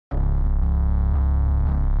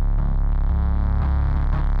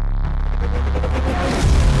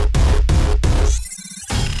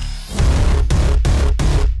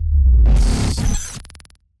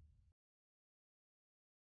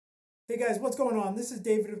guys, what's going on? This is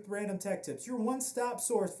David with Random Tech Tips, your one-stop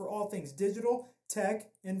source for all things digital,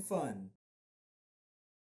 tech, and fun.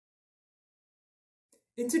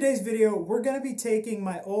 In today's video, we're going to be taking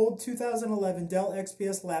my old 2011 Dell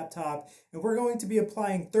XPS laptop and we're going to be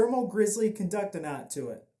applying Thermal Grizzly Conductonaut to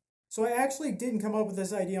it. So I actually didn't come up with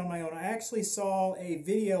this idea on my own. I actually saw a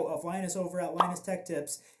video of Linus over at Linus Tech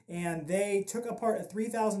Tips, and they took apart a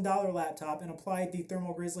 $3,000 laptop and applied the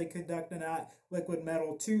Thermal Grizzly Conductonaut liquid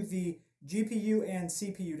metal to the GPU and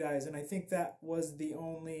CPU dies, and I think that was the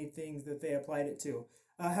only things that they applied it to.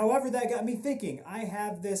 However, that got me thinking. I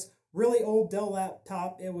have this really old Dell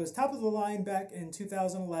laptop. It was top of the line back in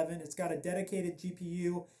 2011. It's got a dedicated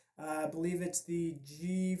GPU. I believe it's the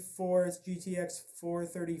GeForce GTX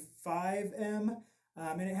 435M,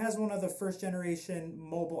 and it has one of the first generation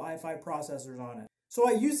mobile i5 processors on it. So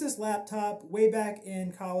I used this laptop way back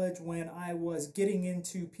in college when I was getting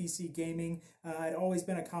into PC gaming. I'd always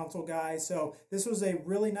been a console guy, so this was a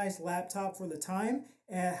really nice laptop for the time.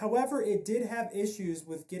 However, it did have issues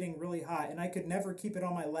with getting really hot, and I could never keep it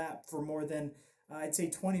on my lap for more than, I'd say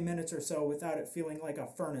 20 minutes or so without it feeling like a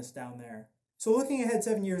furnace down there. So looking ahead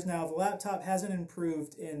 7 years now, the laptop hasn't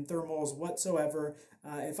improved in thermals whatsoever.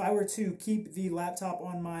 If I were to keep the laptop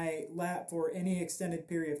on my lap for any extended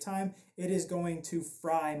period of time, it is going to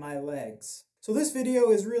fry my legs. So this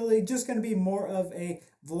video is really just going to be more of a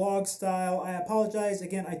vlog style. I apologize,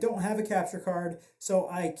 again, I don't have a capture card, so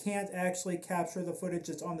I can't actually capture the footage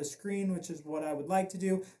that's on the screen, which is what I would like to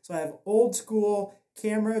do. So I have old school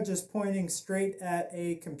camera just pointing straight at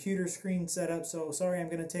a computer screen setup. So sorry, I'm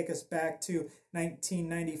going to take us back to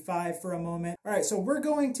 1995 for a moment. All right, so we're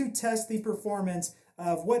going to test the performance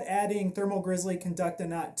of what adding Thermal Grizzly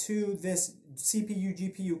Conductonaut to this CPU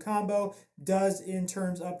GPU combo does in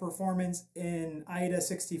terms of performance in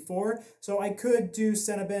Aida64. So I could do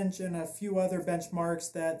Cinebench and a few other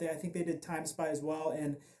benchmarks that I think they did TimeSpy as well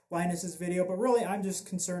in Linus's video, but really I'm just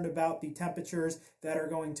concerned about the temperatures that are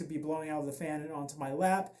going to be blowing out of the fan and onto my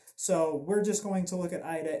lap. So we're just going to look at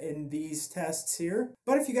Aida in these tests here.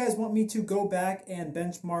 But if you guys want me to go back and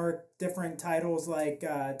benchmark different titles like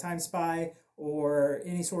TimeSpy or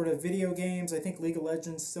any sort of video games, I think League of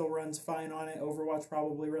Legends still runs fine on it, Overwatch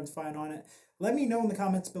probably runs fine on it, let me know in the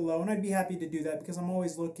comments below, and I'd be happy to do that because I'm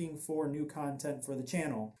always looking for new content for the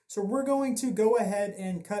channel. So we're going to go ahead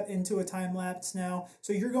and cut into a time lapse now.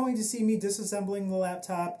 So you're going to see me disassembling the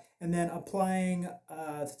laptop and then applying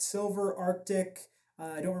Silver Arctic.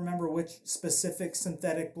 I don't remember which specific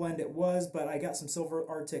synthetic blend it was, but I got some Silver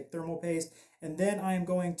Arctic thermal paste. And then I am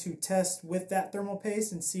going to test with that thermal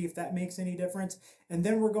paste and see if that makes any difference. And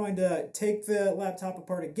then we're going to take the laptop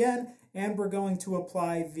apart again, and we're going to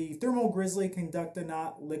apply the Thermal Grizzly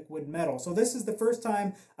Conductonaut liquid metal. So this is the first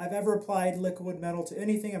time I've ever applied liquid metal to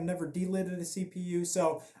anything. I've never delidded a CPU,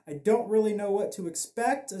 so I don't really know what to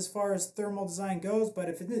expect as far as thermal design goes, but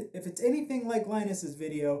if it's anything like Linus's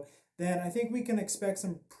video, then I think we can expect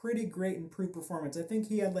some pretty great improved performance. I think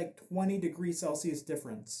he had like 20 degrees Celsius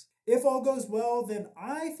difference. If all goes well, then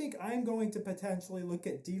I think I'm going to potentially look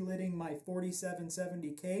at delidding my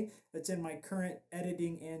 4770K that's in my current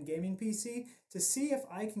editing and gaming PC to see if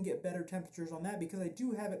I can get better temperatures on that, because I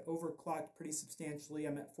do have it overclocked pretty substantially.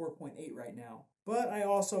 I'm at 4.8 right now. But I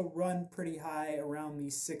also run pretty high around the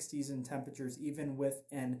 60s in temperatures, even with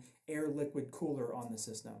an air liquid cooler on the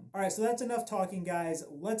system. All right, so that's enough talking, guys.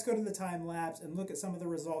 Let's go to the time lapse and look at some of the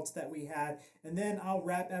results that we had, and then I'll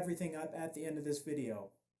wrap everything up at the end of this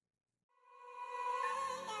video.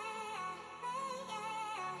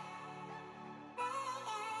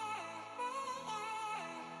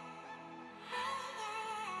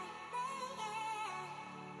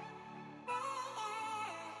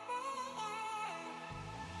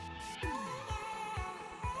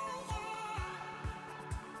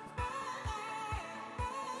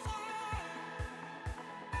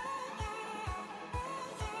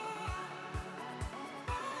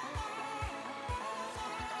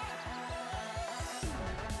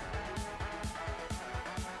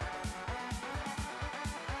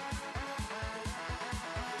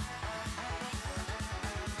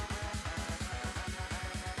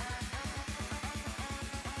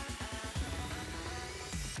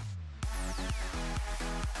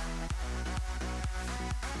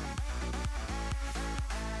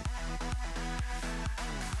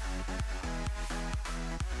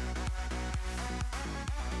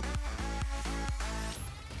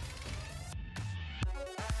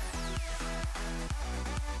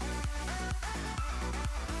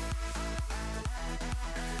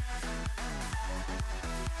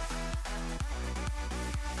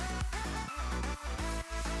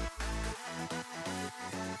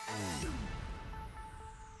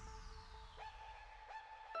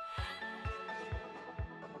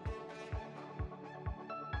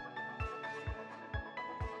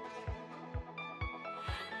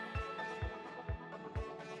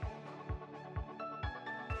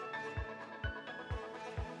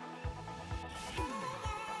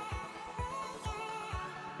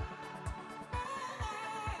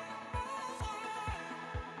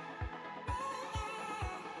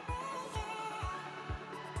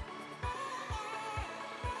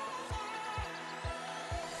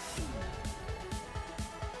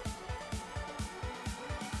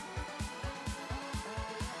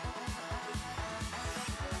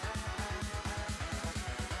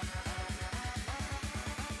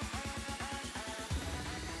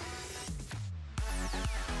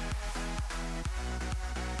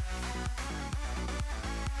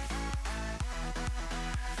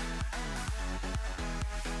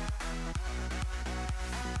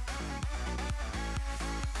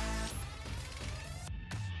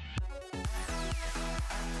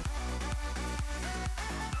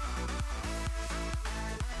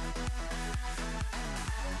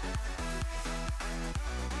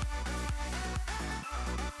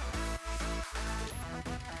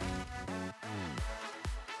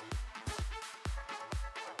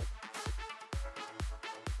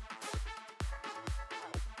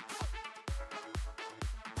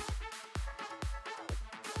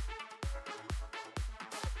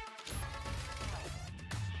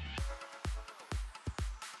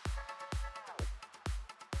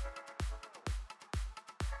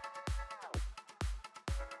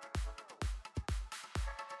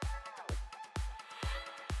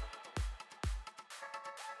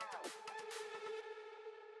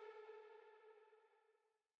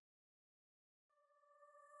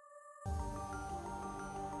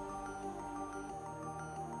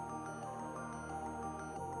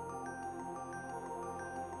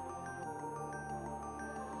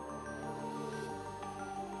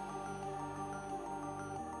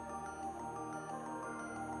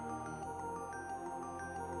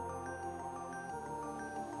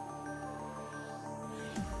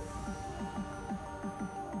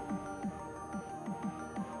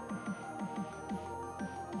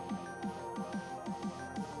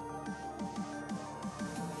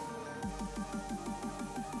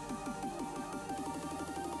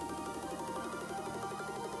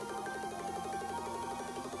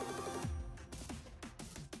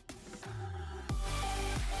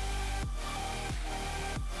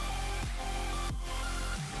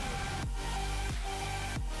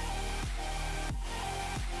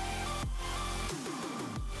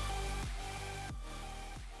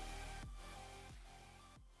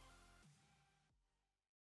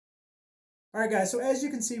 All right, guys, so as you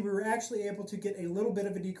can see, we were actually able to get a little bit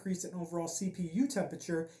of a decrease in overall CPU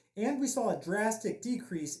temperature, and we saw a drastic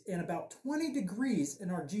decrease in about 20 degrees in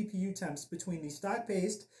our GPU temps between the stock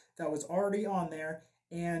paste that was already on there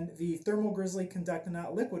and the Thermal Grizzly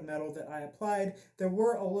Conductonaut liquid metal that I applied. There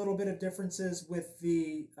were a little bit of differences with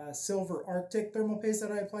the Silver Arctic thermal paste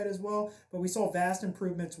that I applied as well, but we saw vast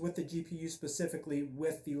improvements with the GPU specifically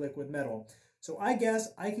with the liquid metal. So I guess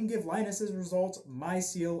I can give Linus's results my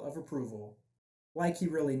seal of approval. Like he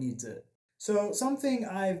really needs it. So something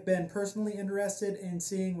I've been personally interested in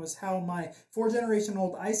seeing was how my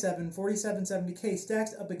 4-generation-old i7 4770K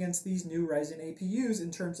stacks up against these new Ryzen APUs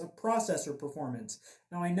in terms of processor performance.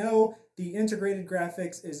 Now I know the integrated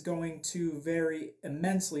graphics is going to vary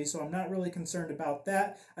immensely, so I'm not really concerned about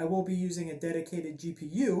that. I will be using a dedicated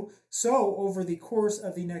GPU, so over the course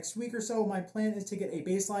of the next week or so, my plan is to get a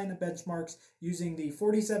baseline of benchmarks using the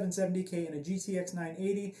 4770K and a GTX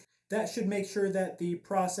 980. That should make sure that the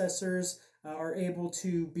processors are able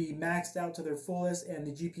to be maxed out to their fullest and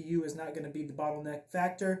the GPU is not going to be the bottleneck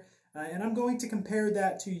factor. And I'm going to compare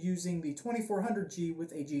that to using the 2400G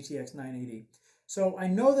with a GTX 980. So I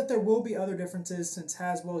know that there will be other differences since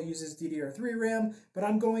Haswell uses DDR3 RAM, but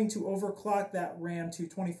I'm going to overclock that RAM to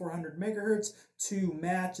 2400 megahertz to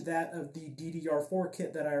match that of the DDR4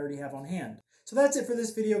 kit that I already have on hand. So that's it for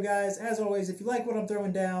this video, guys. As always, if you like what I'm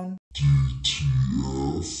throwing down,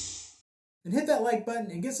 and hit that like button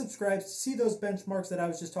and get subscribed to see those benchmarks that I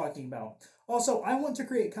was just talking about. Also, I want to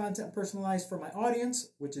create content personalized for my audience,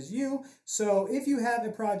 which is you. So if you have a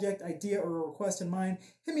project, idea, or a request in mind,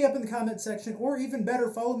 hit me up in the comment section, or even better,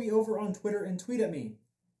 follow me over on Twitter and tweet at me.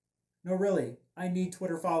 No, really, I need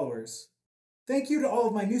Twitter followers. Thank you to all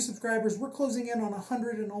of my new subscribers. We're closing in on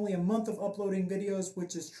 100 in only a month of uploading videos,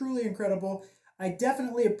 which is truly incredible. I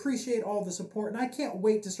definitely appreciate all the support, and I can't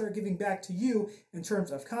wait to start giving back to you in terms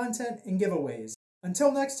of content and giveaways.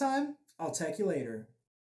 Until next time, I'll tech you later.